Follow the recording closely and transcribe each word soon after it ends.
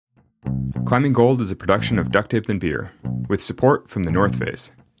Climbing Gold is a production of Duct Tape and Beer, with support from The North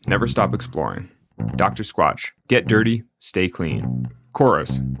Face. Never stop exploring. Dr. Squatch, get dirty, stay clean.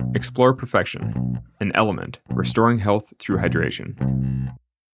 Chorus, explore perfection. An Element, restoring health through hydration.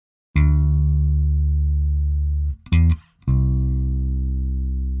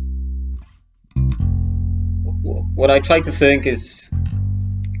 What I try to think is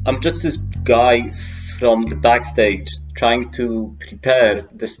I'm just this guy from the backstage trying to prepare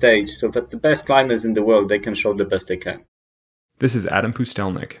the stage so that the best climbers in the world, they can show the best they can. This is Adam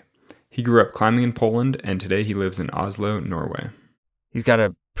Pustelnik. He grew up climbing in Poland, and today he lives in Oslo, Norway. He's got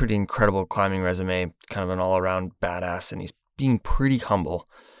a pretty incredible climbing resume, kind of an all-around badass, and he's being pretty humble,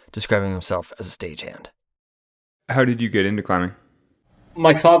 describing himself as a stagehand. How did you get into climbing?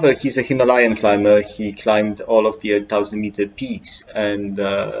 My father, he's a Himalayan climber. He climbed all of the 8,000-meter peaks, and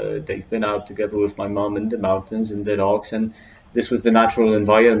they've been out together with my mom in the mountains, in the rocks, and this was the natural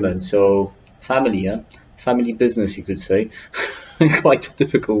environment. So family, yeah? Family business, you could say, in quite a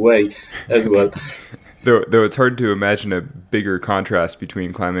typical way as well. Though it's hard to imagine a bigger contrast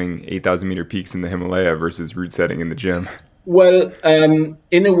between climbing 8,000-meter peaks in the Himalaya versus route setting in the gym. Well,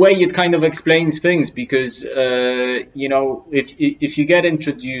 in a way, it kind of explains things because, if you get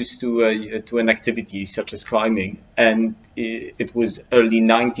introduced to an activity such as climbing, and it was early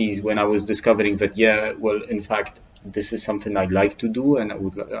 90s when I was discovering that, in fact, this is something I'd like to do and I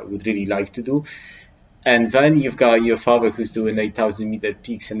would really like to do. And then you've got your father who's doing 8,000-meter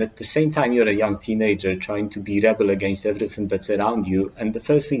peaks, and at the same time, you're a young teenager trying to be rebel against everything that's around you. And the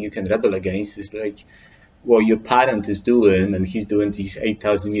first thing you can rebel against is like, what your parent is doing, and he's doing these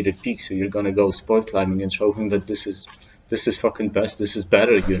 8,000-meter peaks, so you're gonna go sport climbing and show him that this is fucking best, this is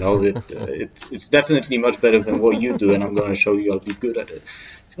better, it's definitely much better than what you do, and I'm gonna show you I'll be good at it.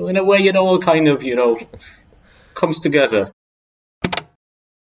 So in a way, it all kind of, comes together.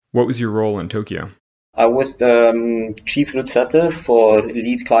 What was your role in Tokyo? I was the chief route setter for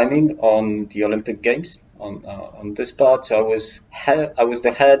lead climbing on the Olympic Games. On this part, so I was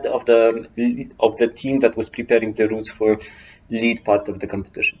the head of the team that was preparing the routes for lead part of the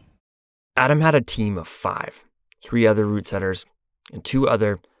competition. Adam had a team of 5, 3 other route setters and 2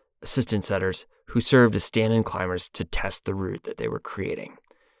 other assistant setters who served as stand-in climbers to test the route that they were creating.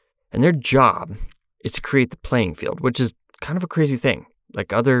 And their job is to create the playing field, which is kind of a crazy thing.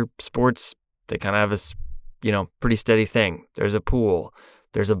 Like other sports, they kind of have a, pretty steady thing. There's a pool,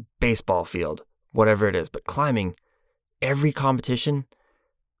 there's a baseball field, whatever it is. But climbing, every competition,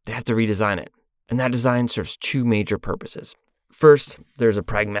 they have to redesign it. And that design serves 2 major purposes. First, there's a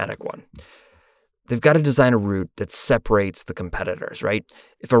pragmatic one. They've got to design a route that separates the competitors, right?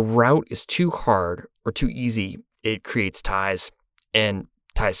 If a route is too hard or too easy, it creates ties, and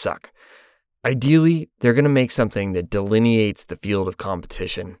ties suck. Ideally, they're going to make something that delineates the field of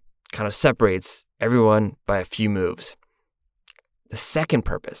competition, kind of separates everyone by a few moves. The second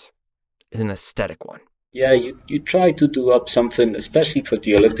purpose is an aesthetic one. Yeah, you try to do up something, especially for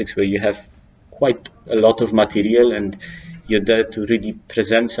the Olympics, where you have quite a lot of material and you're there to really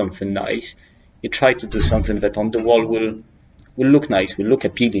present something nice. You try to do something that on the wall will look nice, will look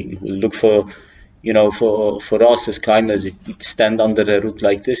appealing, will look for us as climbers, if we stand under a route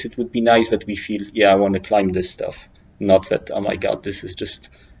like this, it would be nice that we feel, I want to climb this stuff. Not that, oh my God, this is just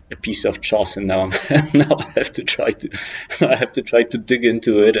a piece of choss, and now I have to try to dig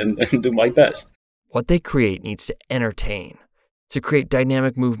into it and do my best. What they create needs to entertain, to create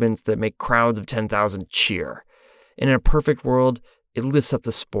dynamic movements that make crowds of 10,000 cheer. And in a perfect world, it lifts up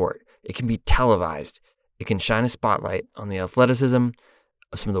the sport. It can be televised. It can shine a spotlight on the athleticism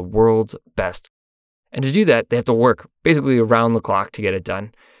of some of the world's best. And to do that, they have to work basically around the clock to get it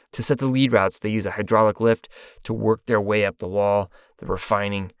done. To set the lead routes, they use a hydraulic lift to work their way up the wall, the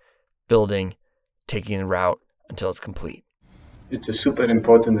refining, building, taking the route until it's complete. It's a super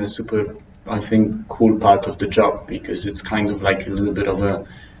important and super, I think, cool part of the job, because it's kind of like a little bit of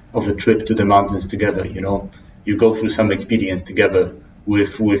a trip to the mountains together. You go through some experience together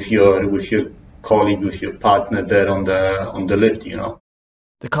with your colleague, with your partner there on the lift.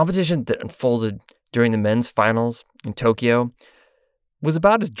 The competition that unfolded during the men's finals in Tokyo was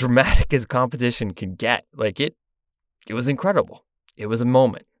about as dramatic as competition can get. Like it was incredible. It was a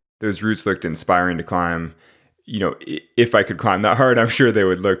moment. Those routes looked inspiring to climb. If I could climb that hard, I'm sure they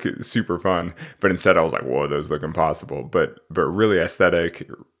would look super fun. But instead, I was like, whoa, those look impossible. But really aesthetic.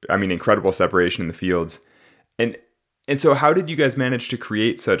 I mean, incredible separation in the fields. And so how did you guys manage to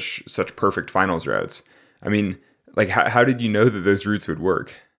create such perfect finals routes? I mean, like, how did you know that those routes would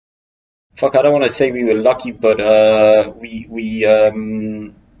work? I don't want to say we were lucky, but we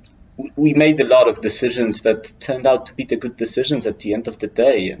we made a lot of decisions that turned out to be the good decisions at the end of the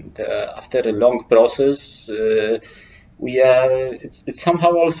day. And after a long process, it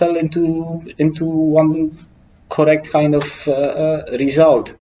somehow all fell into one correct kind of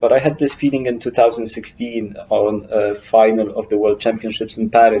result. But I had this feeling in 2016 on a final of the World Championships in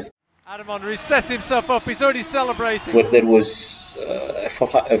Paris. Adam Henry set himself up, he's already celebrating. Where there was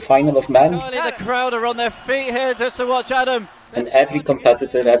a final of men. The crowd are on their feet here just to watch Adam. And every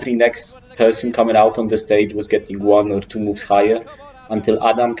competitor, every next person coming out on the stage was getting 1 or 2 moves higher until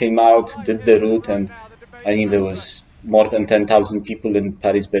Adam came out, did the route, and I mean, there was more than 10,000 people in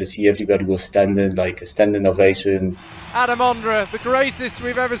Paris-Bercy. Everybody was standing, like a standing ovation. Adam Ondra, the greatest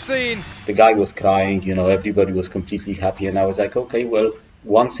we've ever seen. The guy was crying, everybody was completely happy, and I was like, okay, well,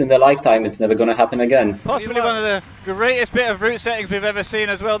 once in a lifetime, it's never going to happen again. Possibly one of the greatest bit of route settings we've ever seen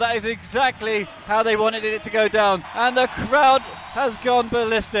as well. That is exactly how they wanted it to go down. And the crowd has gone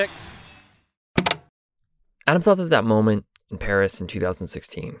ballistic. Adam thought that moment in Paris in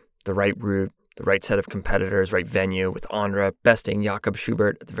 2016, the right route, the right set of competitors, right venue, with Ondra besting Jakob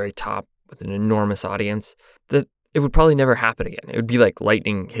Schubert at the very top with an enormous audience, that it would probably never happen again. It would be like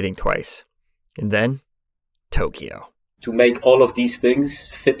lightning hitting twice. And then, Tokyo. To make all of these things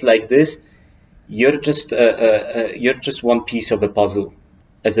fit like this, you're just one piece of a puzzle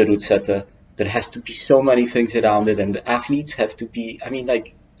as a route setter. There has to be so many things around it, and the athletes have to be,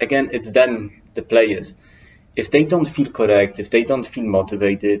 again, it's them, the players. If they don't feel correct, if they don't feel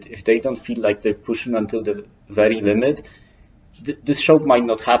motivated, if they don't feel like they're pushing until the very limit, this show might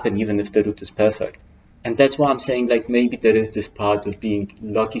not happen even if the route is perfect. And that's why I'm saying, maybe there is this part of being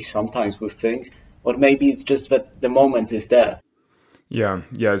lucky sometimes with things, or maybe it's just that the moment is there. Yeah,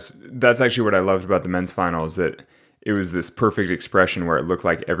 yes. That's actually what I loved about the men's finals, that it was this perfect expression where it looked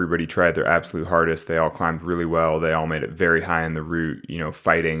like everybody tried their absolute hardest. They all climbed really well. They all made it very high in the route,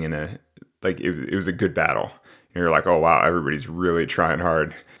 fighting in it was a good battle. And you're like, oh, wow, everybody's really trying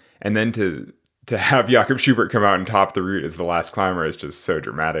hard. And then to have Jakob Schubert come out and top the route as the last climber is just so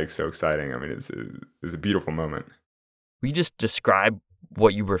dramatic, so exciting. I mean, it's a beautiful moment. Will you just describe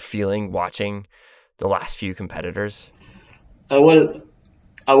what you were feeling watching the last few competitors? Well,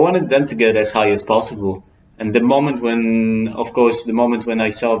 I wanted them to get as high as possible. And the moment when I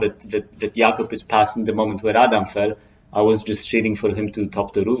saw that Jakob is passing the moment where Adam fell, I was just cheering for him to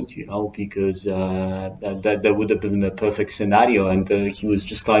top the route, because that would have been a perfect scenario. And he was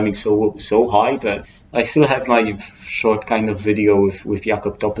just climbing so high that I still have my short kind of video with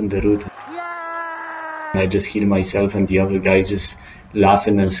Jakob topping the route. And I just hear myself and the other guys just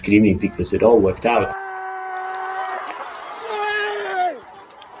laughing and screaming because it all worked out.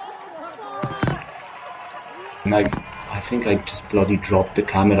 And I think I just bloody dropped the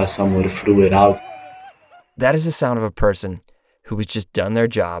camera somewhere, threw it out. That is the sound of a person who has just done their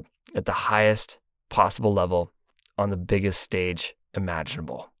job at the highest possible level on the biggest stage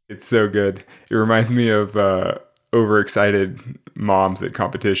imaginable. It's so good. It reminds me of overexcited moms at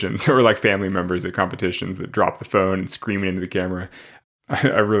competitions or like family members at competitions that drop the phone and screaming into the camera. I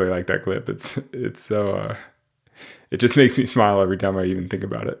really like that clip. It's so it just makes me smile every time I even think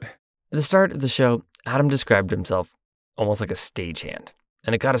about it. At the start of the show, Adam described himself almost like a stagehand,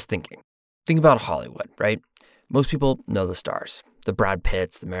 and it got us thinking. Think about Hollywood, right? Most people know the stars, the Brad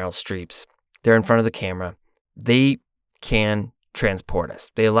Pitts, the Meryl Streeps. They're in front of the camera. They can transport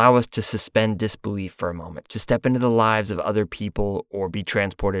us. They allow us to suspend disbelief for a moment, to step into the lives of other people or be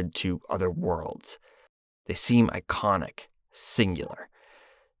transported to other worlds. They seem iconic, singular.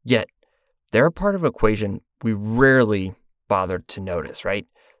 Yet, they're a part of an equation we rarely bother to notice, right?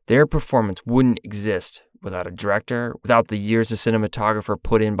 Their performance wouldn't exist without a director, without the years a cinematographer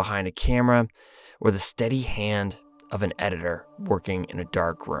put in behind a camera, or the steady hand of an editor working in a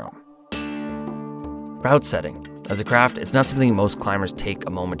dark room. Route setting. As a craft, it's not something most climbers take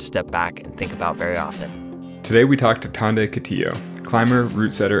a moment to step back and think about very often. Today we talked to Tondé Katiyo, climber,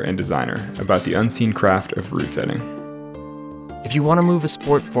 route setter, and designer, about the unseen craft of route setting. If you want to move a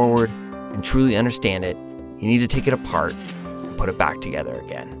sport forward and truly understand it, you need to take it apart and put it back together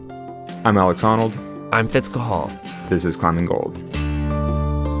again. I'm Alex Honnold. I'm Fitz Cahall. This is Climbing Gold.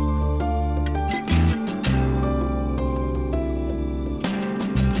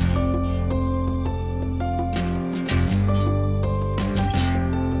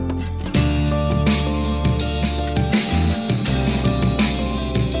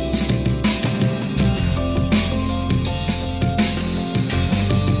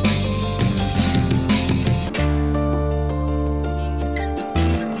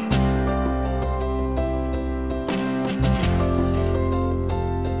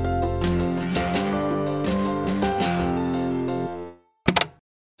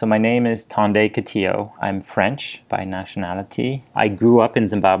 my name is Tondé Katiyo. I'm French by nationality. I grew up in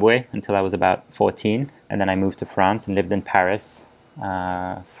Zimbabwe until I was about 14, and then I moved to France and lived in Paris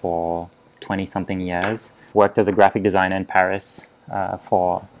for 20-something years. Worked as a graphic designer in Paris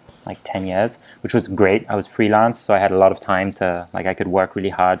for like 10 years, which was great. I was freelance, so I had a lot of time to, like, I could work really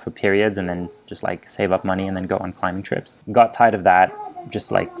hard for periods and then just like save up money and then go on climbing trips. Got tired of that,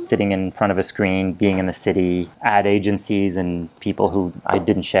 just like sitting in front of a screen, being in the city, ad agencies and people who I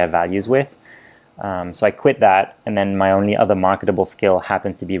didn't share values with. So I quit that, and then my only other marketable skill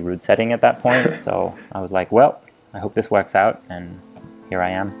happened to be route setting at that point. So I was like, well, I hope this works out, and here I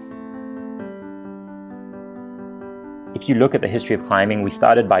am. If you look at the history of climbing, we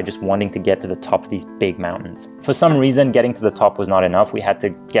started by just wanting to get to the top of these big mountains. For some reason, getting to the top was not enough. We had to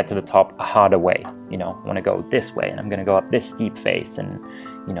get to the top a harder way. I want to go this way, and I'm going to go up this steep face and,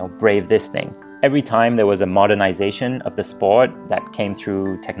 brave this thing. Every time there was a modernization of the sport that came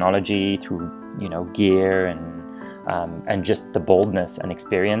through technology, through, gear and just the boldness and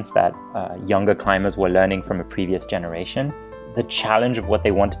experience that younger climbers were learning from a previous generation, the challenge of what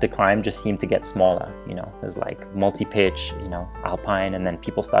they wanted to climb just seemed to get smaller. There's like multi-pitch, alpine, and then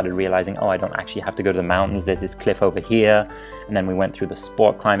people started realizing, oh, I don't actually have to go to the mountains. There's this cliff over here. And then we went through the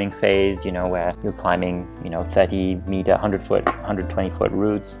sport climbing phase, where you're climbing, 30 meter, 100 foot, 120 foot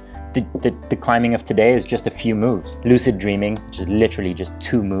routes. The climbing of today is just a few moves. Lucid dreaming, which is literally just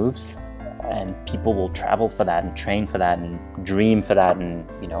 2 moves. And people will travel for that and train for that and dream for that and,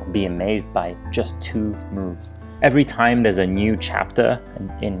 be amazed by just 2 moves. Every time there's a new chapter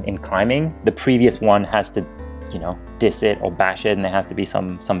in climbing, the previous one has to, diss it or bash it, and there has to be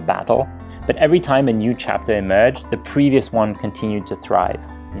some battle. But every time a new chapter emerged, the previous one continued to thrive.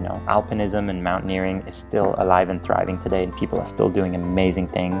 Alpinism and mountaineering is still alive and thriving today, and people are still doing amazing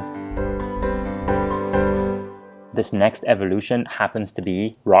things. This next evolution happens to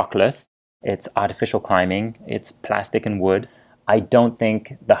be rockless. It's artificial climbing. It's plastic and wood. I don't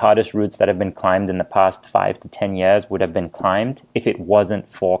think the hardest routes that have been climbed in the past 5 to 10 years would have been climbed if it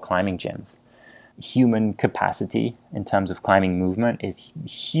wasn't for climbing gyms. Human capacity in terms of climbing movement is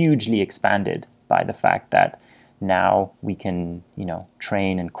hugely expanded by the fact that now we can,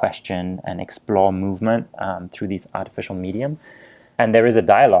 train and question and explore movement through these artificial medium. And there is a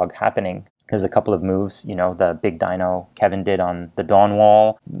dialogue happening. There's a couple of moves, the big dyno Kevin did on the Dawn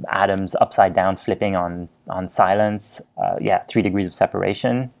Wall, Adam's upside down flipping on silence, 3 degrees of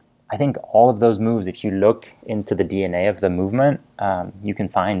separation. I think all of those moves, if you look into the DNA of the movement, you can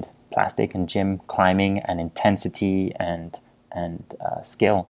find plastic and gym climbing and intensity and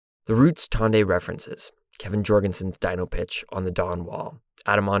skill. The routes Tondé references, Kevin Jorgensen's dyno pitch on the Dawn Wall,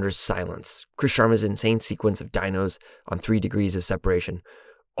 Adam Onder's silence, Chris Sharma's insane sequence of dynos on 3 degrees of separation,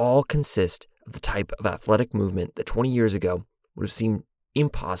 all consist of the type of athletic movement that 20 years ago would have seemed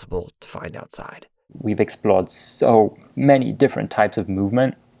impossible to find outside. We've explored so many different types of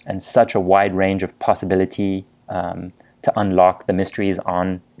movement and such a wide range of possibility to unlock the mysteries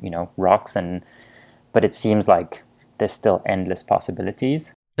on, rocks. But it seems like there's still endless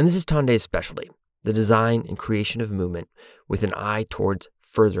possibilities. And this is Tondé's specialty, the design and creation of movement with an eye towards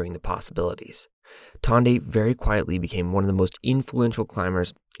furthering the possibilities. Tondé very quietly became one of the most influential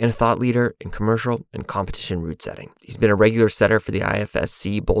climbers and a thought leader in commercial and competition route setting. He's been a regular setter for the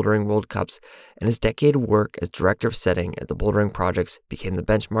IFSC Bouldering World Cups, and his decade of work as director of setting at the Bouldering Projects became the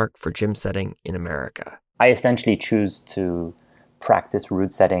benchmark for gym setting in America. I essentially choose to practice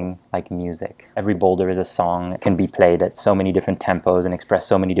route setting like music. Every boulder is a song. It can be played at so many different tempos and express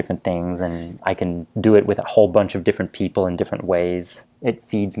so many different things, and I can do it with a whole bunch of different people in different ways. It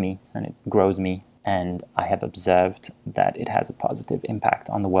feeds me and it grows me, and I have observed that it has a positive impact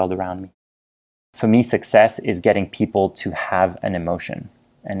on the world around me. For me, success is getting people to have an emotion,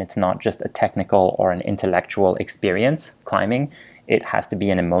 and it's not just a technical or an intellectual experience climbing. It has to be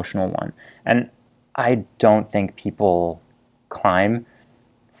an emotional one. And I don't think people climb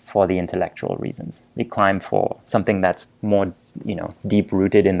for the intellectual reasons. They climb for something that's more,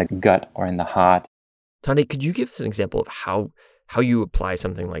 deep-rooted in the gut or in the heart. Tondé, could you give us an example of how you apply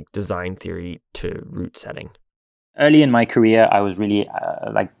something like design theory to route setting? Early in my career, I was really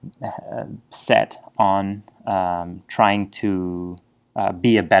set on trying to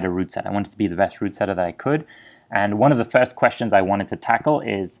be a better route setter. I wanted to be the best route setter that I could. And one of the first questions I wanted to tackle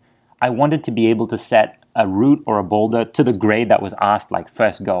is I wanted to be able to set a route or a boulder to the grade that was asked like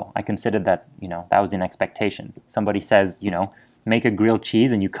first go. I considered that, that was an expectation. Somebody says, make a grilled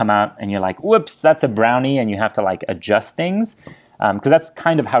cheese, and you come out and you're like, whoops, that's a brownie, and you have to like adjust things. Because that's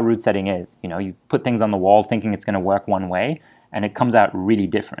kind of how route setting is. You put things on the wall thinking it's going to work one way, and it comes out really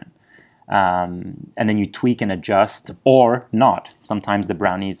different. And then you tweak and adjust or not. Sometimes the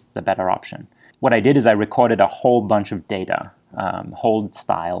brownie's the better option. What I did is I recorded a whole bunch of data, hold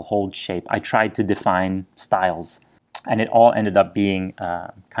style, hold shape. I tried to define styles, and it all ended up being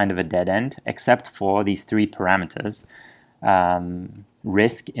kind of a dead end, except for these 3 parameters,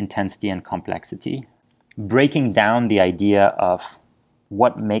 risk, intensity, and complexity. Breaking down the idea of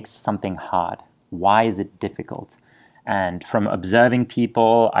what makes something hard, why is it difficult? And from observing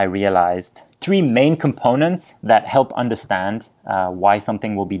people, I realized 3 main components that help understand why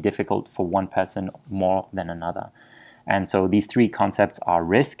something will be difficult for one person more than another. And so these 3 concepts are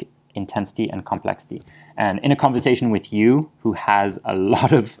risk, intensity, and complexity. And in a conversation with you, who has a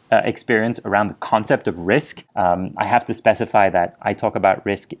lot of experience around the concept of risk, I have to specify that I talk about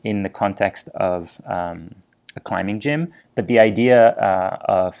risk in the context of a climbing gym, but the idea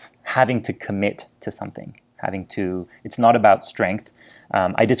of having to commit to something, it's not about strength.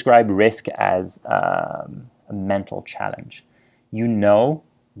 I describe risk as a mental challenge. You know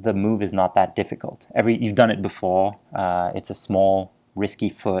the move is not that difficult. You've done it before. It's a small, risky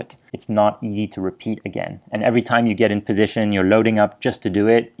foot. It's not easy to repeat again. And every time you get in position, you're loading up just to do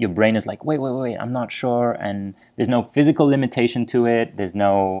it. Your brain is like, wait, I'm not sure. And there's no physical limitation to it. There's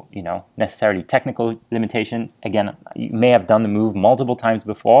no, necessarily technical limitation. Again, you may have done the move multiple times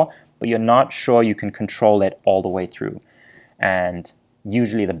before, but you're not sure you can control it all the way through. And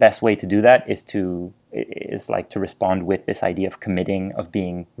usually the best way to do that is to respond with this idea of committing, of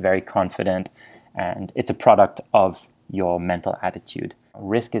being very confident. And it's a product of your mental attitude.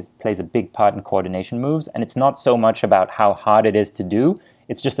 Risk plays a big part in coordination moves, and it's not so much about how hard it is to do,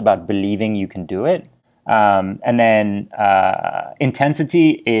 it's just about believing you can do it. And then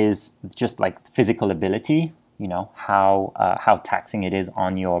intensity is just like physical ability, how taxing it is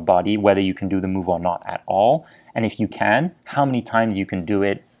on your body, whether you can do the move or not at all. And if you can, how many times you can do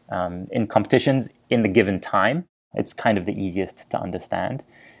it in competitions in the given time. It's kind of the easiest to understand.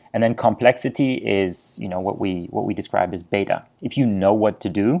 And then complexity is, what we describe as beta. If you know what to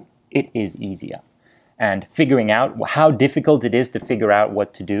do, it is easier. And figuring out how difficult it is to figure out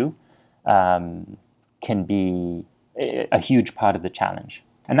what to do can be a huge part of the challenge.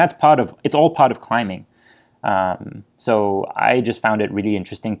 And it's all part of climbing. So I just found it really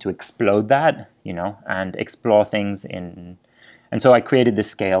interesting to explode that, and explore things and so I created this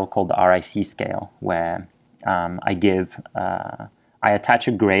scale called the RIC scale, where I attach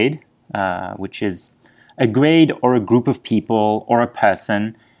a grade, which is a grade or a group of people or a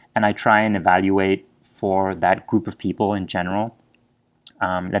person, and I try and evaluate for that group of people in general,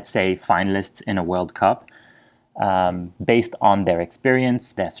 let's say finalists in a World Cup, based on their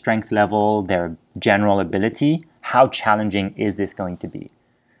experience, their strength level, their general ability, how challenging is this going to be?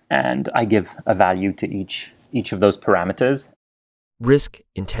 And I give a value to each of those parameters. Risk,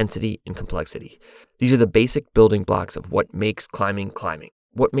 intensity, and complexity. These are the basic building blocks of what makes climbing,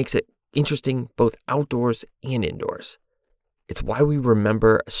 what makes it interesting both outdoors and indoors. It's why we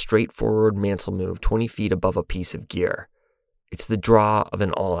remember a straightforward mantle move 20 feet above a piece of gear. It's the draw of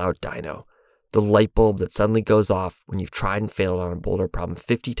an all-out dyno, the light bulb that suddenly goes off when you've tried and failed on a boulder problem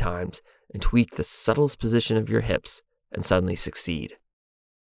 50 times and tweak the subtlest position of your hips and suddenly succeed.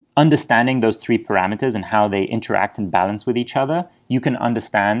 Understanding those 3 parameters and how they interact and balance with each other, you can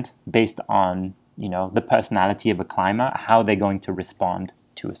understand based on, the personality of a climber, how they're going to respond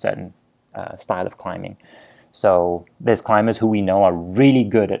to a certain style of climbing. So there's climbers who we know are really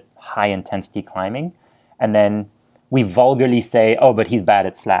good at high intensity climbing, and then we vulgarly say, oh, but he's bad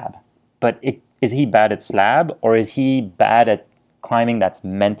at slab. But is he bad at slab, or is he bad at climbing that's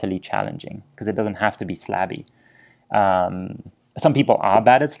mentally challenging? Because it doesn't have to be slabby. Some people are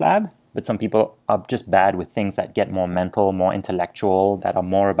bad at slab, but some people are just bad with things that get more mental, more intellectual, that are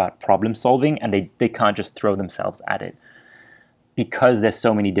more about problem solving, and they can't just throw themselves at it. Because there's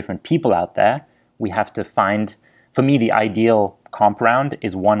so many different people out there, we have to find, for me, the ideal comp round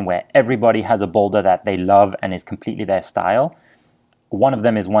is one where everybody has a boulder that they love and is completely their style. One of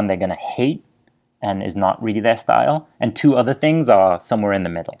them is one they're going to hate and is not really their style. And 2 other things are somewhere in the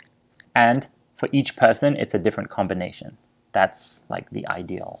middle. And for each person, it's a different combination. That's like the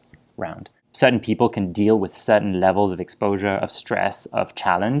ideal round. Certain people can deal with certain levels of exposure, of stress, of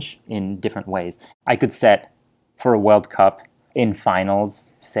challenge in different ways. I could set for a World Cup in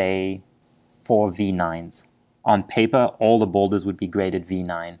finals, say 4 V9s. On paper, all the boulders would be graded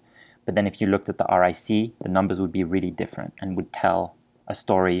V9. But then if you looked at the RIC, the numbers would be really different and would tell a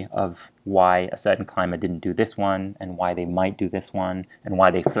story of why a certain climber didn't do this one and why they might do this one and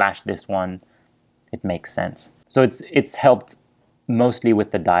why they flashed this one. It makes sense. So it's helped mostly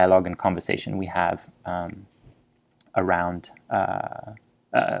with the dialogue and conversation we have around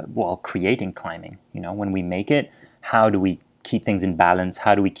creating climbing. When we make it, how do we keep things in balance?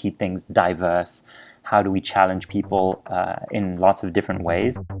 How do we keep things diverse? How do we challenge people in lots of different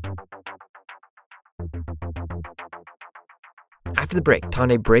ways? After the break,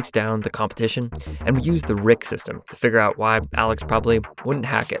 Tondé breaks down the competition, and we use the RIC system to figure out why Alex probably wouldn't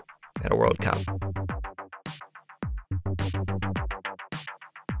hack it at a World Cup.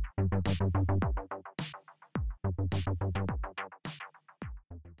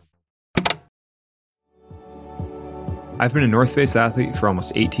 I've been a North Face athlete for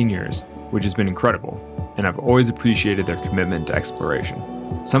almost 18 years, which has been incredible, and I've always appreciated their commitment to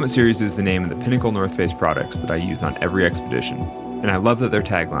exploration. Summit Series is the name of the pinnacle North Face products that I use on every expedition, and I love that their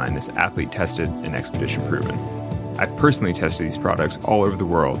tagline is athlete tested and expedition proven. I've personally tested these products all over the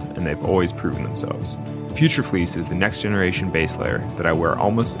world, and they've always proven themselves. Future Fleece is the next generation base layer that I wear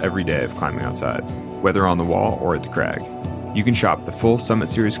almost every day of climbing outside, whether on the wall or at the crag. You can shop the full Summit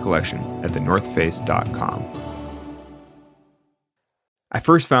Series collection at thenorthface.com. I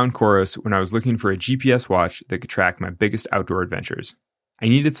first found Coros when I was looking for a GPS watch that could track my biggest outdoor adventures. I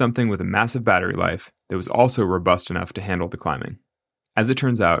needed something with a massive battery life that was also robust enough to handle the climbing. As it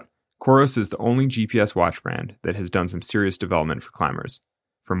turns out, Coros is the only GPS watch brand that has done some serious development for climbers,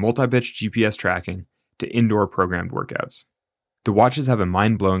 from multi-pitch GPS tracking to indoor programmed workouts. The watches have a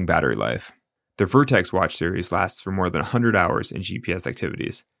mind-blowing battery life. Their Vertex watch series lasts for more than 100 hours in GPS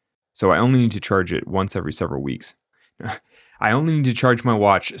activities, so I only need to charge it once every several weeks. I only need to charge my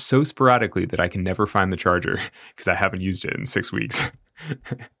watch so sporadically that I can never find the charger because I haven't used it in 6 weeks.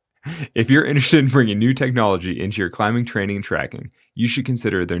 If you're interested in bringing new technology into your climbing training and tracking, you should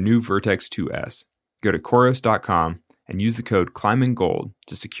consider their new Vertex 2S. Go to Coros.com and use the code ClimbingGold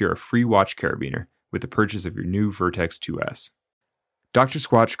to secure a free watch carabiner with the purchase of your new Vertex 2S. Dr.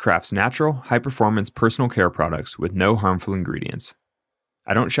 Squatch crafts natural, high-performance personal care products with no harmful ingredients.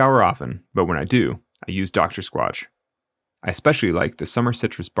 I don't shower often, but when I do, I use Dr. Squatch. I especially like the Summer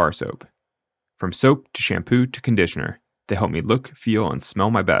Citrus Bar Soap. From soap to shampoo to conditioner, they help me look, feel, and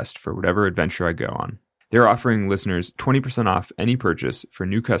smell my best for whatever adventure I go on. They're offering listeners 20% off any purchase for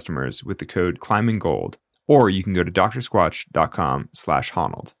new customers with the code ClimbingGold, or you can go to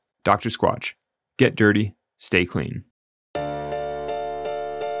drsquatch.com/Honnold. Dr. Squatch. Get dirty, stay clean.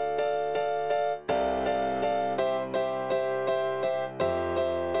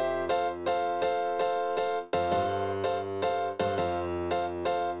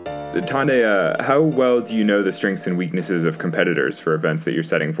 Tondé, how well do you know the strengths and weaknesses of competitors for events that you're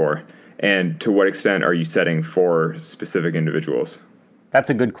setting for? And to what extent are you setting for specific individuals? That's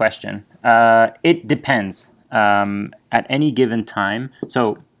a good question. It depends. At any given time,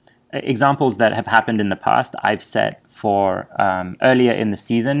 so examples that have happened in the past, I've set for earlier in the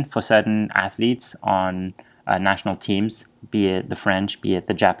season for certain athletes on national teams, be it the French, be it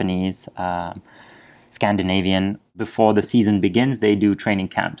the Japanese, Scandinavian. Before the season begins, they do training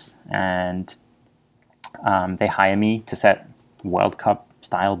camps, and they hire me to set World Cup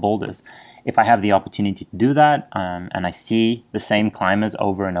style boulders. If I have the opportunity to do that, and I see the same climbers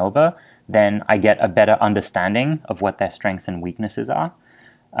over and over, then I get a better understanding of what their strengths and weaknesses are.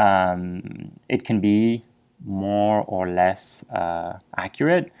 It can be more or less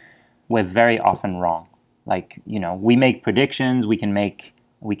accurate. We're very often wrong. We make predictions, we can make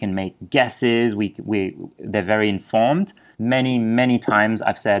guesses, they're very informed. Many times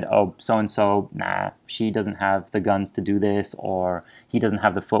I've said, oh, so-and-so, nah, she doesn't have the guns to do this, or he doesn't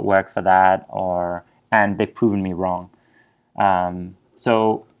have the footwork for that, and they've proven me wrong.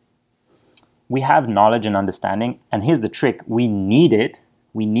 So we have knowledge and understanding, and here's the trick, we need it.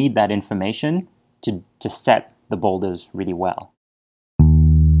 We need that information to set the boulders really well.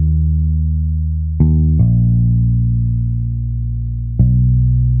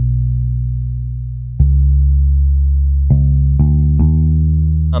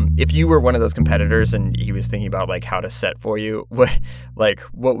 If you were one of those competitors and he was thinking about how to set for you, what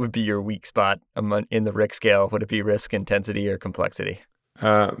would be your weak spot in the RIC scale? Would it be risk, intensity, or complexity?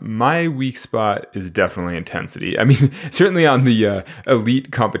 My weak spot is definitely intensity. I mean, certainly on the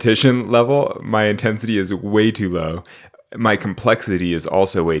elite competition level, my intensity is way too low. My complexity is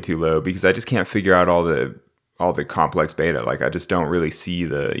also way too low because I just can't figure out all the complex beta. I just don't really see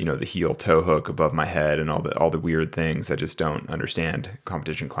the heel toe hook above my head and all the weird things. I just don't understand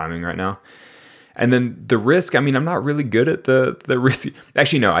competition climbing right now. And then the risk, I'm not really good at the risky.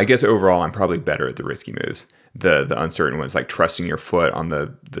 Actually, no, I guess overall I'm probably better at the risky moves. The uncertain ones, like trusting your foot on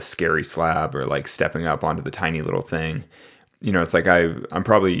the scary slab, or stepping up onto the tiny little thing. It's I'm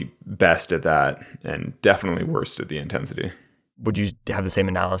probably best at that and definitely worst at the intensity. Would you have the same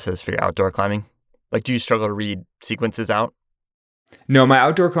analysis for your outdoor climbing? Do you struggle to read sequences out? No, my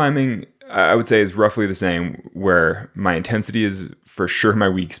outdoor climbing, I would say, is roughly the same, where my intensity is for sure my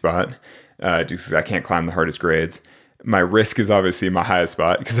weak spot, just because I can't climb the hardest grades. My risk is obviously my highest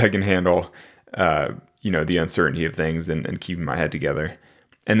spot because I can handle, the uncertainty of things and keeping my head together.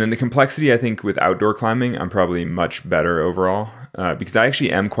 And then the complexity, I think, with outdoor climbing, I'm probably much better overall because I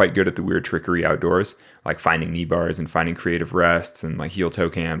actually am quite good at the weird trickery outdoors, like finding knee bars and finding creative rests and like heel toe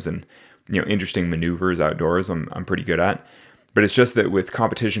cams and interesting maneuvers outdoors. I'm pretty good at. But it's just that with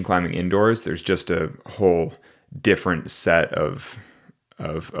competition climbing indoors, there's just a whole different set of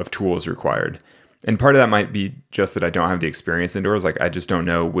tools required. And part of that might be just that I don't have the experience indoors. Like I just don't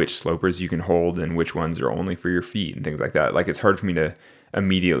know which slopers you can hold and which ones are only for your feet and things like that. Like it's hard for me to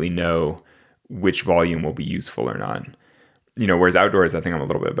immediately know which volume will be useful or not. Whereas outdoors, I think I'm a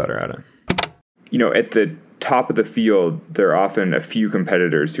little bit better at it. At the top of the field, there are often a few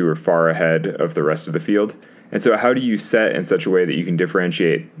competitors who are far ahead of the rest of the field. And so how do you set in such a way that you can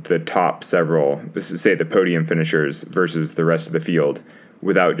differentiate the top several, say the podium finishers versus the rest of the field,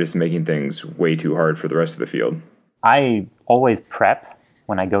 without just making things way too hard for the rest of the field? I always prep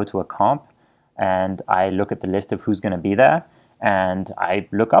when I go to a comp, and I look at the list of who's going to be there, and I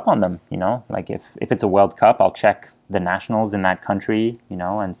look up on them, like if it's a World Cup, I'll check the nationals in that country,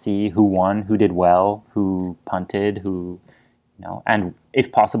 and see who won, who did well, who punted, who, and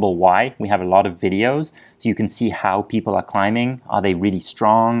if possible, why. We have a lot of videos, so you can see how people are climbing. Are they really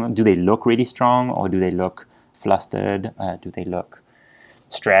strong? Do they look really strong, or do they look flustered? Do they look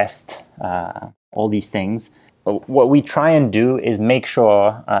stressed? All these things. What we try and do is make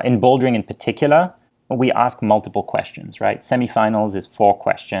sure, in bouldering in particular, we ask multiple questions, right? Semifinals is 4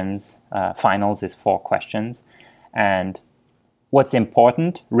 questions. Finals is 4 questions. And what's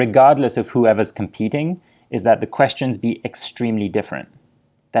important, regardless of whoever's competing, is that the questions be extremely different,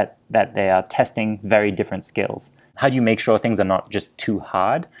 that they are testing very different skills. How do you make sure things are not just too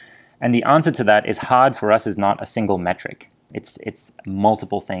hard? And the answer to that is hard for us is not a single metric. It's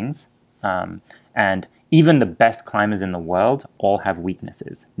multiple things. And even the best climbers in the world all have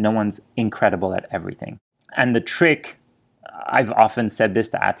weaknesses. No one's incredible at everything. And the trick, I've often said this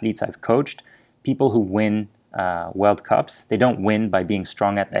to athletes I've coached, people who win World Cups, they don't win by being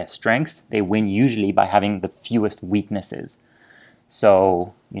strong at their strengths. They win usually by having the fewest weaknesses.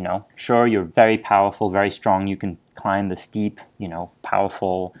 So, sure, you're very powerful, very strong. You can climb the steep,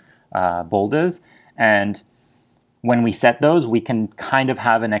 powerful boulders. And when we set those, we can kind of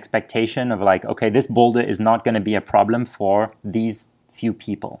have an expectation of like, okay, this boulder is not going to be a problem for these few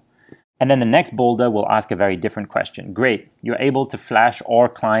people. And then the next boulder will ask a very different question. Great, you're able to flash or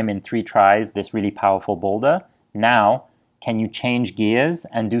climb in 3 tries this really powerful boulder. Now, can you change gears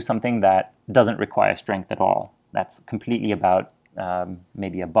and do something that doesn't require strength at all? That's completely about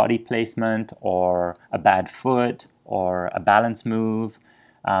maybe a body placement or a bad foot or a balance move.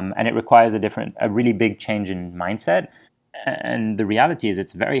 And it requires a really big change in mindset. And the reality is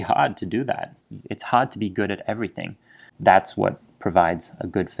it's very hard to do that. It's hard to be good at everything. That's what provides a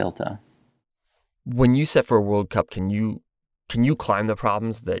good filter. When you set for a World Cup, can you climb the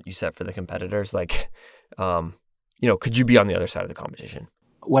problems that you set for the competitors? Like, could you be on the other side of the competition?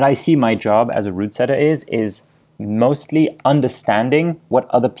 What I see my job as a route setter is mostly understanding what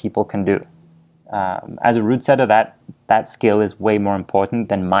other people can do. As a route setter, that skill is way more important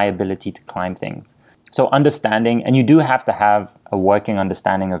than my ability to climb things. So understanding, and you do have to have a working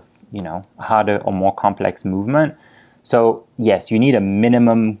understanding of, harder or more complex movement. So yes, you need a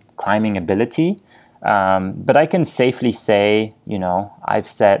minimum climbing ability. But I can safely say, I've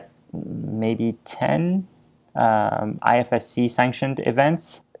set maybe 10 IFSC sanctioned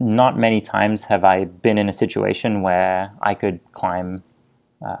events. Not many times have I been in a situation where I could climb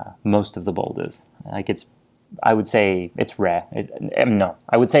most of the boulders. I would say it's rare.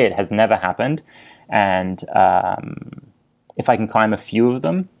 I would say it has never happened. And if I can climb a few of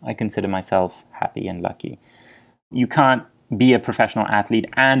them, I consider myself happy and lucky. You can't be a professional athlete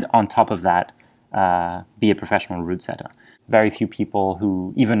and on top of that, be a professional route setter. Very few people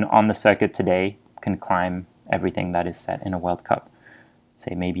who, even on the circuit today, can climb everything that is set in a World Cup.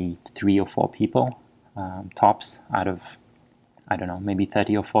 Say maybe 3 or 4 people, tops, out of, maybe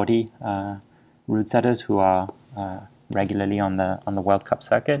 30 or 40 route setters who are regularly on the World Cup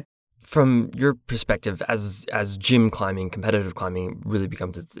circuit. From your perspective, as gym climbing, competitive climbing really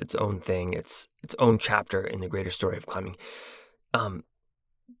becomes its own thing, its own chapter in the greater story of climbing,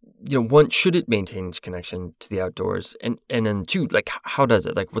 one, should it maintain its connection to the outdoors, and then 2, like how does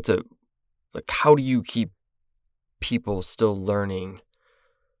it? How do you keep people still learning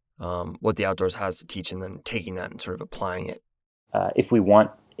what the outdoors has to teach, and then taking that and sort of applying it? If we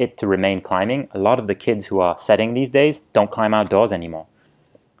want it to remain climbing, a lot of the kids who are setting these days don't climb outdoors anymore.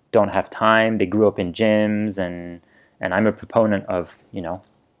 Don't have time. They grew up in gyms, and I'm a proponent of,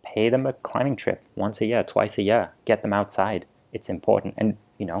 pay them a climbing trip once a year, twice a year. Get them outside. It's important. And,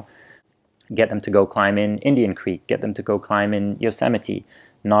 get them to go climb in Indian Creek, get them to go climb in Yosemite,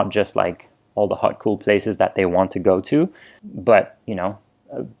 not just like all the hot, cool places that they want to go to, but,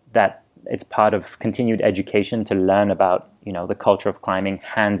 that it's part of continued education to learn about, the culture of climbing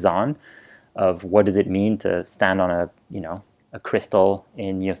hands-on, of what does it mean to stand on a crystal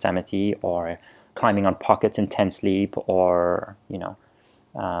in Yosemite, or climbing on pockets in Tent Sleep, or,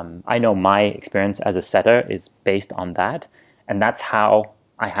 I know my experience as a setter is based on that, and that's how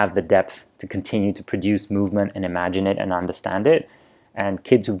I have the depth to continue to produce movement and imagine it and understand it. And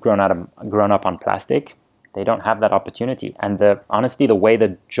kids who've grown up on plastic, they don't have that opportunity. And honestly, the way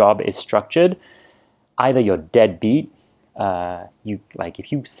the job is structured, either you're dead beat,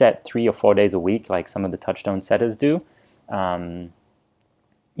 if you set 3 or 4 days a week, like some of the Touchstone setters do, on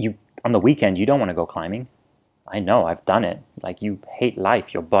the weekend you don't want to go climbing. I know, I've done it. Like, you hate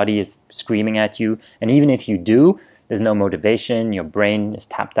life. Your body is screaming at you, and even if you do, there's no motivation. Your brain is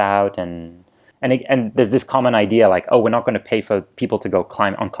tapped out, and there's this common idea like, oh, we're not going to pay for people to go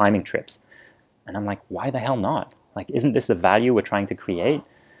climb on climbing trips. And I'm like, why the hell not? Like, isn't this the value we're trying to create?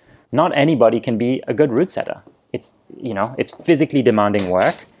 Not anybody can be a good route setter. It's physically demanding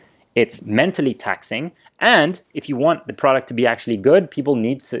work. It's mentally taxing. And if you want the product to be actually good, people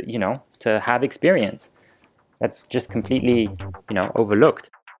need to have experience. That's just completely, overlooked.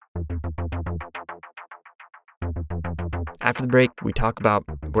 After the break, we talk about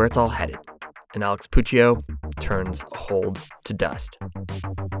where it's all headed, and Alex Puccio turns a hold to dust.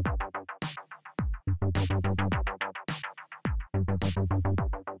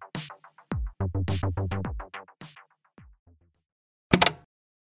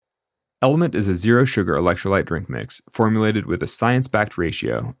 Element is a zero-sugar electrolyte drink mix formulated with a science-backed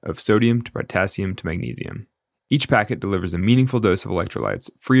ratio of sodium to potassium to magnesium. Each packet delivers a meaningful dose of electrolytes,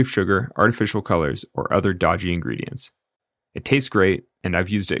 free of sugar, artificial colors, or other dodgy ingredients. It tastes great, and I've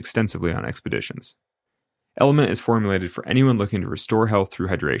used it extensively on expeditions. Element is formulated for anyone looking to restore health through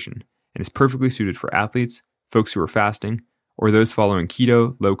hydration, and is perfectly suited for athletes, folks who are fasting, or those following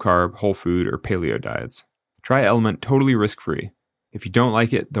keto, low-carb, whole food, or paleo diets. Try Element totally risk-free. If you don't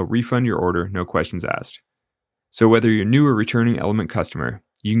like it, they'll refund your order, no questions asked. So whether you're new or returning Element customer,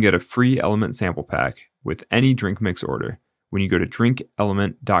 you can get a free Element sample pack with any drink mix order when you go to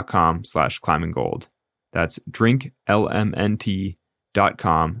drinkelement.com/climbinggold. That's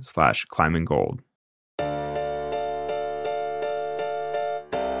drinklmnt.com/climbinggold.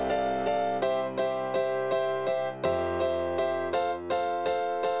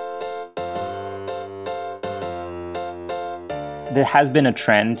 There has been a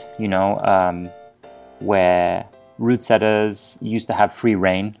trend, where route setters used to have free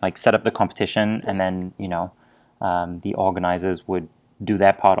reign, like set up the competition, and then, the organizers would do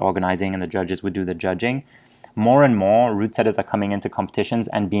their part organizing and the judges would do the judging. More and more route setters are coming into competitions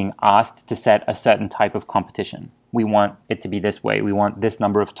and being asked to set a certain type of competition. We want it to be this way. We want this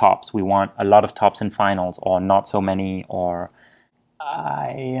number of tops. We want a lot of tops in finals, or not so many. Or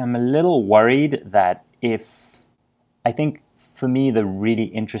I am a little worried that I think for me, the really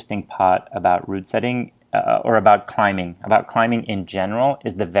interesting part about route setting or about climbing in general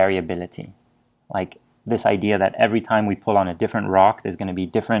is the variability. Like, this idea that every time we pull on a different rock, there's going to be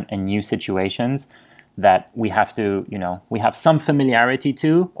different and new situations that we have to, we have some familiarity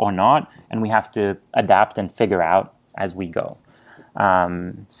to or not, and we have to adapt and figure out as we go.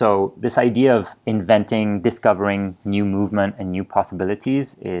 So this idea of inventing, discovering new movement and new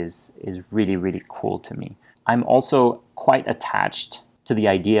possibilities is really, really cool to me. I'm also quite attached to the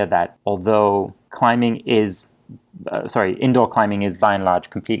idea that although indoor climbing is by and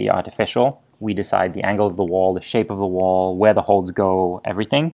large completely artificial, we decide the angle of the wall, the shape of the wall, where the holds go,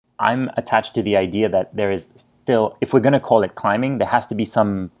 everything. I'm attached to the idea that there is still, if we're going to call it climbing, there has to be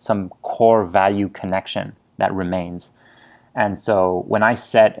some core value connection that remains. And so when I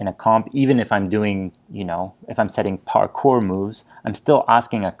set in a comp, even if I'm doing, if I'm setting parkour moves, I'm still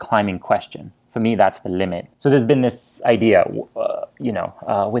asking a climbing question. For me, that's the limit. So there's been this idea,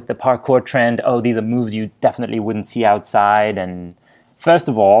 with the parkour trend, these are moves you definitely wouldn't see outside. And first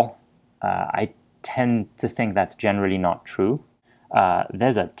of all, I tend to think that's generally not true.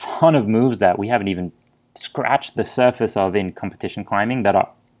 There's a ton of moves that we haven't even scratched the surface of in competition climbing that are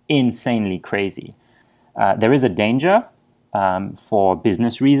insanely crazy. There is a danger for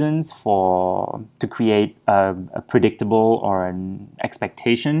business reasons, to create a predictable or an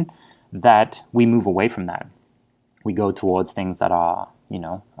expectation that we move away from that. We go towards things that are,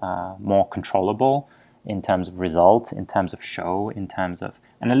 more controllable in terms of result, in terms of show, in terms of,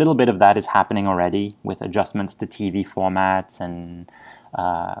 and a little bit of that is happening already with adjustments to TV formats and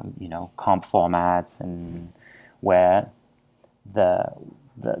comp formats, and where the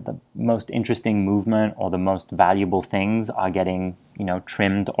most interesting movement or the most valuable things are getting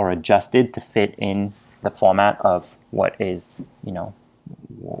trimmed or adjusted to fit in the format of what is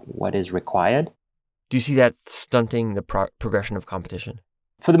required. Do you see that stunting the progression of competition?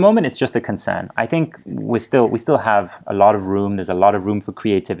 For the moment, it's just a concern. I think we still have a lot of room. There's a lot of room for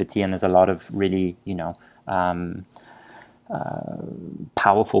creativity, and there's a lot of really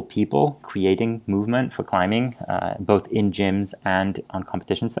powerful people creating movement for climbing, both in gyms and on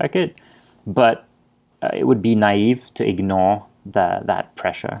competition circuit. But it would be naive to ignore that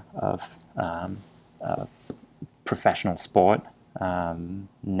pressure of professional sport,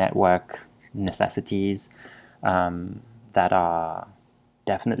 network necessities that are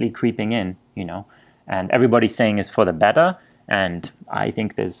definitely creeping in, and everybody's saying is for the better. And I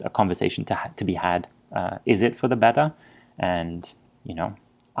think there's a conversation to be had. Is it for the better? And,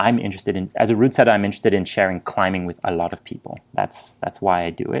 I'm interested in, as a route setter, I'm interested in sharing climbing with a lot of people. That's why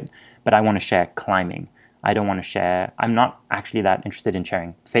I do it. But I want to share climbing. I don't want to share, I'm not actually that interested in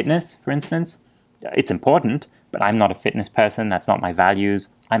sharing fitness, for instance. It's important, but I'm not a fitness person. That's not my values.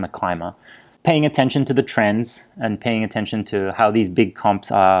 I'm a climber. Paying attention to the trends and paying attention to how these big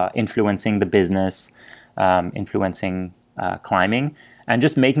comps are influencing the business, influencing climbing, and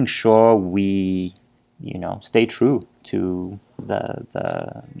just making sure we, stay true to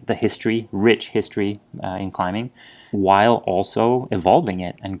the history, rich history in climbing, while also evolving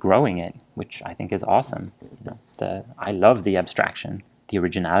it and growing it, which I think is awesome. I love the abstraction, the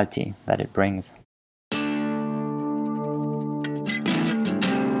originality that it brings.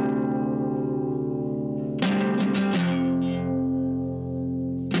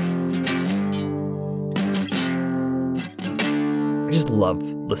 I just love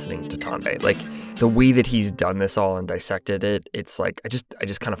listening to Tondé. Like the way that he's done this all and dissected it, it's like I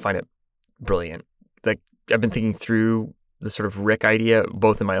just kind of find it brilliant. Like I've been thinking through the sort of Rick idea,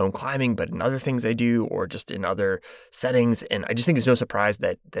 both in my own climbing, but in other things I do, or just in other settings. And I just think it's no surprise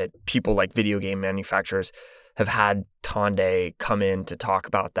that people like video game manufacturers have had Tondé come in to talk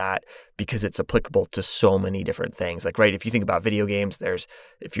about that, because it's applicable to so many different things. Like, right, if you think about video games,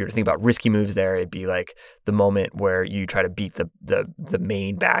 if you're to think about risky moves there, it'd be like the moment where you try to beat the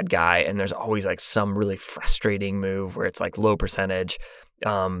main bad guy, and there's always like some really frustrating move where it's like low percentage.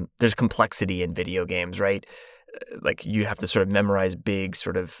 There's complexity in video games, right? Like you have to sort of memorize big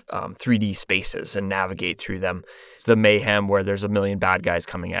sort of 3D spaces and navigate through them. The mayhem where there's a million bad guys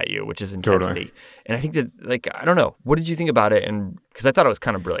coming at you, which is intensity. Totally. And I think that, like, I don't know, what did you think about it? And because I thought it was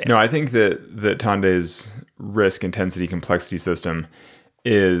kind of brilliant. No, I think that Tondé's risk, intensity, complexity system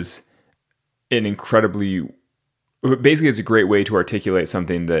is an incredibly, basically it's a great way to articulate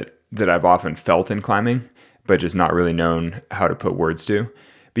something that I've often felt in climbing, but just not really known how to put words to.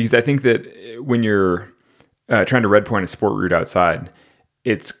 Because I think that when you're trying to red point a sport route outside,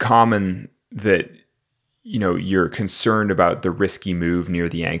 it's common that you're concerned about the risky move near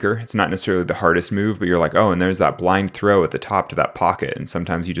the anchor. It's not necessarily the hardest move, but you're like, oh, and there's that blind throw at the top to that pocket, and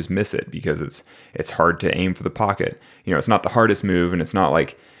sometimes you just miss it because it's hard to aim for the pocket. It's not the hardest move, and it's not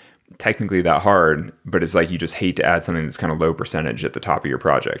like technically that hard, but it's like you just hate to add something that's kind of low percentage at the top of your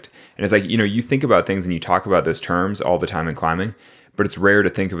project. And it's like, you think about things and you talk about those terms all the time in climbing, but it's rare to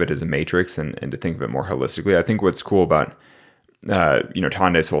think of it as a matrix and to think of it more holistically. I think what's cool about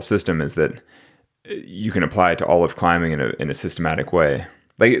Tondé's whole system is that you can apply it to all of climbing in a systematic way.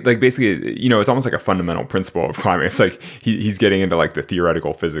 Like basically, it's almost like a fundamental principle of climbing. It's like he's getting into like the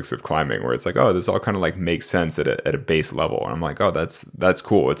theoretical physics of climbing, where it's like, oh, this all kind of like makes sense at a base level. And I'm like, oh, that's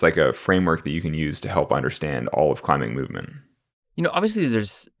cool. It's like a framework that you can use to help understand all of climbing movement. Obviously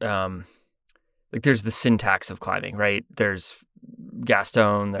there's there's the syntax of climbing, right? There's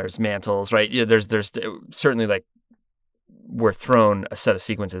Gaston, there's mantles, right? There's certainly like we're thrown a set of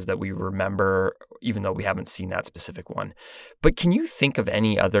sequences that we remember, even though we haven't seen that specific one. But can you think of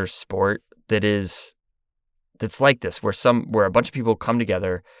any other sport that's like this, where a bunch of people come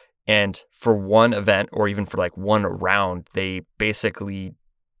together and for one event or even for like one round, they basically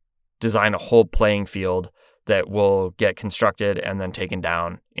design a whole playing field that will get constructed and then taken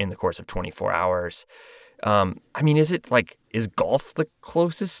down in the course of 24 hours? Is golf the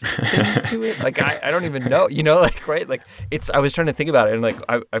closest thing to it? Like, I don't even know, right? Like I was trying to think about it, and like,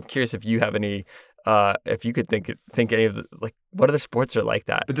 I'm curious if you have any, if you could think any of what other sports are like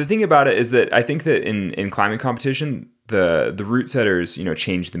that? But the thing about it is that I think that in climbing competition, the route setters,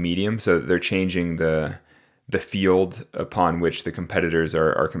 change the medium. So they're changing the the field upon which the competitors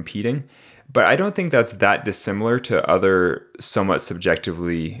are competing. But I don't think that's that dissimilar to other somewhat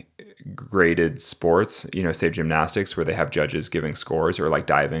subjectively graded sports, say gymnastics, where they have judges giving scores, or like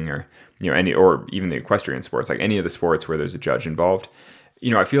diving, or or even the equestrian sports, like any of the sports where there's a judge involved.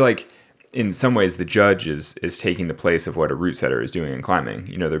 I feel like in some ways the judge is taking the place of what a route setter is doing in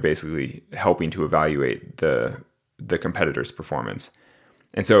climbing. They're basically helping to evaluate the competitor's performance.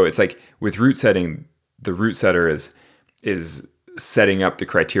 And so it's like with route setting, the route setter is setting up the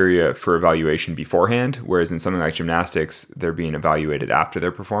criteria for evaluation beforehand, whereas in something like gymnastics, they're being evaluated after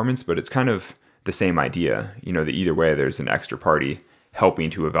their performance. But it's kind of the same idea, that either way there's an extra party helping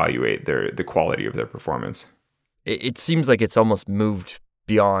to evaluate the quality of their performance. It seems like it's almost moved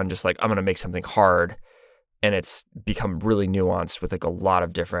beyond just like, I'm going to make something hard, and it's become really nuanced with like a lot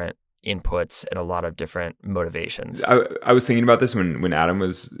of different inputs and a lot of different motivations. I was thinking about this when Adam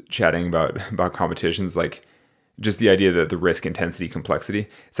was chatting about competitions, like just the idea that the risk, intensity, complexity.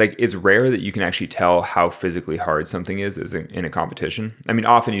 It's like, it's rare that you can actually tell how physically hard something is in a competition. I mean,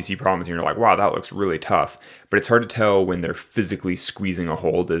 often you see problems and you're like, wow, that looks really tough. But it's hard to tell when they're physically squeezing a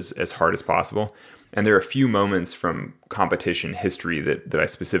hold as hard as possible. And there are a few moments from competition history that I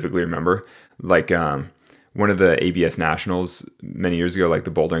specifically remember, like one of the ABS nationals many years ago, like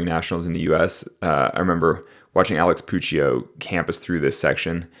the bouldering nationals in the US. I remember watching Alex Puccio camp us through this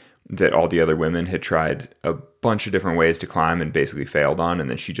section that all the other women had tried a bunch of different ways to climb and basically failed on. And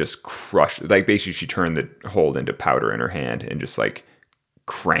then she just crushed, like basically she turned the hold into powder in her hand and just like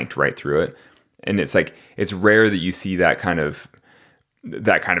cranked right through it. And it's like, it's rare that you see that kind of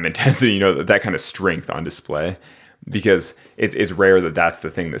intensity, that kind of strength on display, because it's rare that that's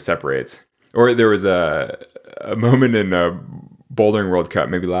the thing that separates. Or there was a moment in a bouldering World Cup,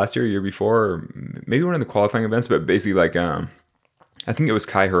 maybe last year, year before, or maybe one of the qualifying events, but basically like, I think it was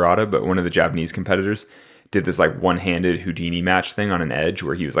Kai Hirata, but one of the Japanese competitors did this like one-handed Houdini match thing on an edge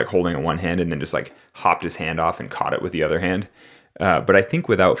where he was like holding it one hand and then just like hopped his hand off and caught it with the other hand. But I think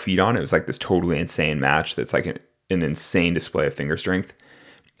without feet on, it was like this totally insane match that's like an insane display of finger strength.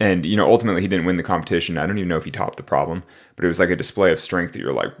 And, ultimately he didn't win the competition. I don't even know if he topped the problem, but it was like a display of strength that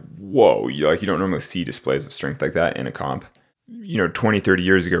you're like, whoa, you don't normally see displays of strength like that in a comp. 20, 30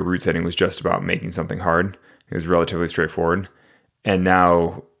 years ago, route setting was just about making something hard. It was relatively straightforward. And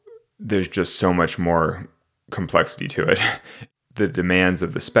now there's just so much more complexity to it. The demands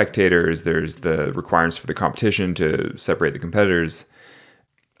of the spectators, there's the requirements for the competition to separate the competitors.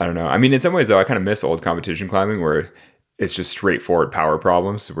 I don't know. I mean, in some ways, though, I kind of miss old competition climbing where it's just straightforward power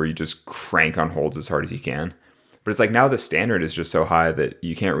problems where you just crank on holds as hard as you can. But it's like now the standard is just so high that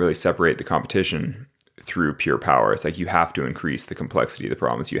you can't really separate the competition through pure power. It's like you have to increase the complexity of the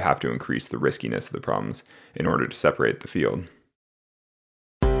problems. You have to increase the riskiness of the problems in order to separate the field.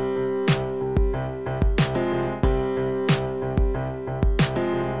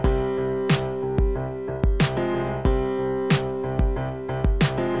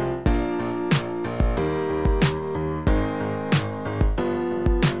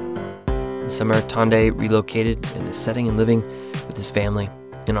 Summer, Tondé relocated and is setting and living with his family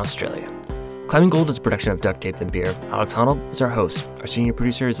in Australia. Climbing Gold is a production of Duct Tape and Beer. Alex Honnold is our host. Our senior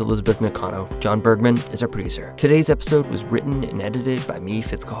producer is Elizabeth Nakano. John Bergman is our producer. Today's episode was written and edited by me,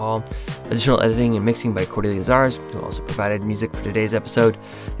 Fitz Cahal. Additional editing and mixing by Cordelia Zars, who also provided music for today's episode.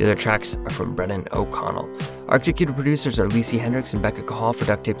 The other tracks are from Brennan O'Connell. Our executive producers are Lacey Hendricks and Becca Cahal for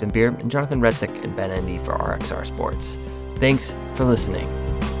Duct Tape and Beer, and Jonathan Redsick and Ben Endy for RXR Sports. Thanks for listening.